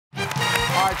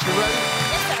You ready?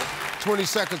 Yes, sir. 20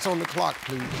 seconds on the clock,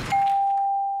 please.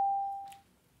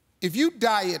 If you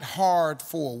diet hard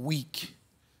for a week,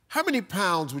 how many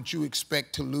pounds would you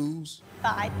expect to lose?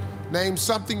 5. Name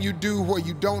something you do where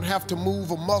you don't have to move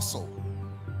a muscle.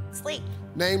 Sleep.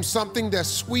 Name something that's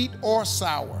sweet or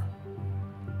sour.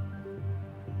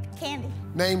 Candy.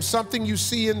 Name something you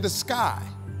see in the sky.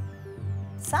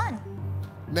 Sun.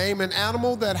 Name an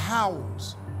animal that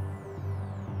howls.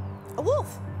 A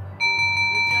wolf.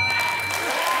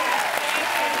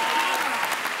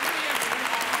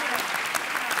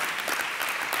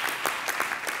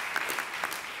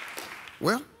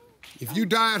 Well, if you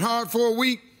diet hard for a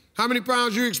week, how many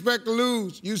pounds you expect to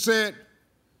lose? You said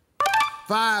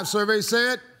 5, survey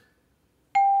said.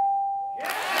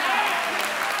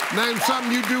 Name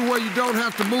something you do where you don't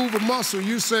have to move a muscle.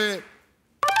 You said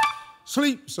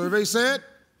sleep, survey said.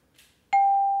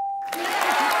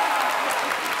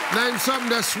 Name something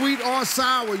that's sweet or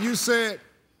sour. You said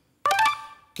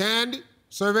candy,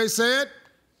 survey said.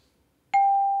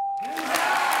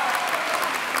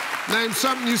 Name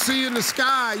something you see in the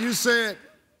sky. You said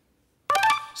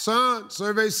sun,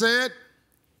 survey said.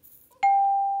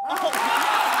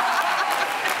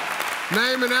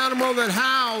 Name an animal that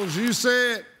howls. You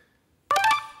said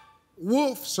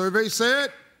wolf, survey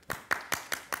said.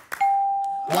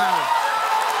 Wow.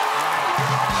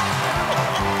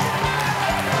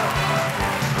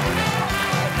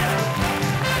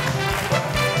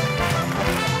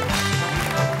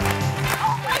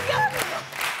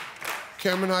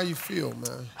 Cameron, how you feel,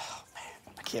 man? Oh, man,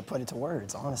 I can't put it to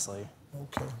words, honestly.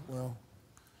 Okay, well,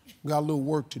 we got a little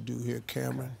work to do here,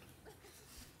 Cameron.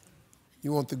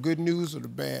 You want the good news or the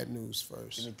bad news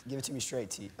first? Give it to me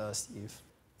straight, Steve.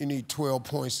 You need 12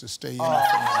 points to stay in. Wow.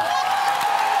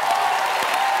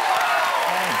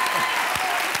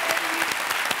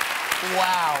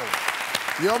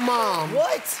 Your mom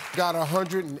What? got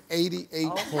 188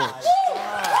 points.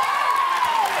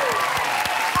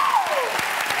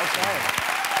 Okay.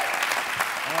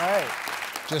 All right.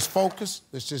 Just focus.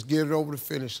 Let's just get it over the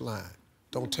finish line.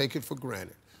 Don't take it for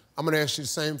granted. I'm gonna ask you the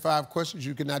same 5 questions.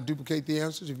 You cannot duplicate the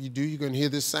answers. If you do, you're gonna hear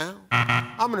this sound.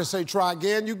 I'm gonna say try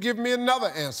again. You give me another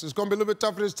answer. It's gonna be a little bit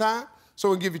tougher this time, so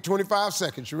we'll give you 25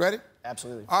 seconds. You ready?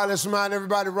 Absolutely. All right, let's remind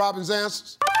everybody Robin's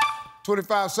answers.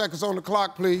 25 seconds on the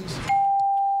clock, please.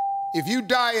 If you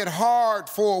diet hard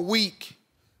for a week,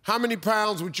 how many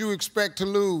pounds would you expect to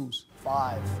lose?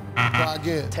 5. Try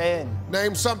again. 10.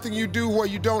 Name something you do where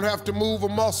you don't have to move a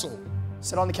muscle.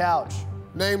 Sit on the couch.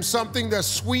 Name something that's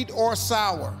sweet or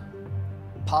sour.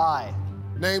 Pie.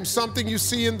 Name something you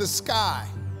see in the sky.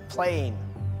 Plane.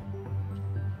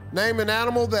 Name an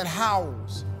animal that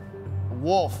howls.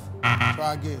 Wolf.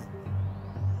 Try again.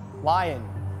 Lion.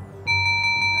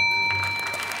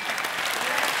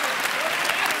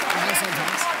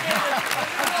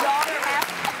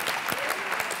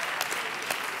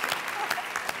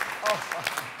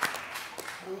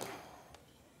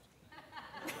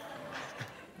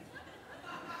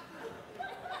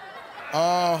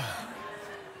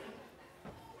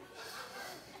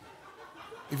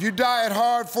 If you diet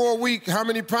hard for a week, how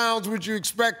many pounds would you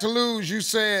expect to lose? You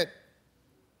said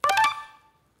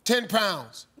 10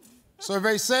 pounds.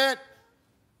 Survey said?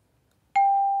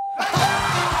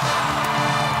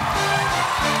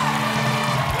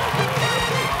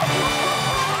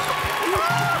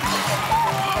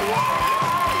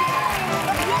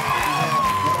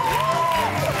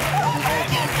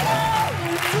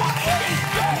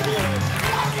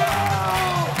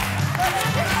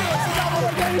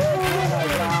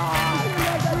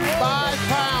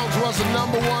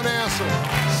 #1 answer.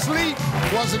 Sleep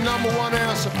was the #1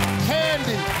 answer.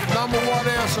 Candy, #1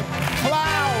 answer.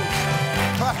 Clouds.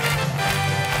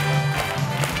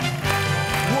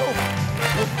 Whoa.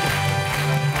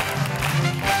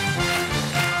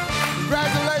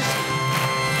 Congratulations.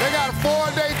 They got a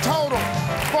 4-day total,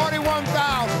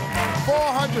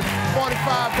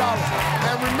 $41,445.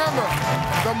 And remember,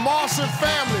 the Mawson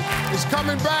family is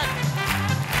coming back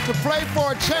to play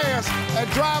for a chance at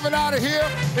driving out of here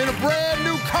in a brand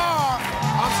new car.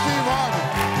 I'm Steve Harvey.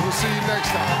 We'll see you next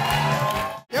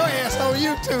time. Your ass on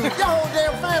YouTube. Your whole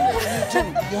damn family on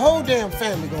YouTube. Your whole damn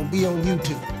family gonna be on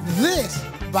YouTube. This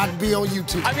about to be on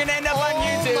YouTube. I'm gonna end up on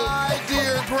YouTube. Oh my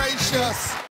dear gracious.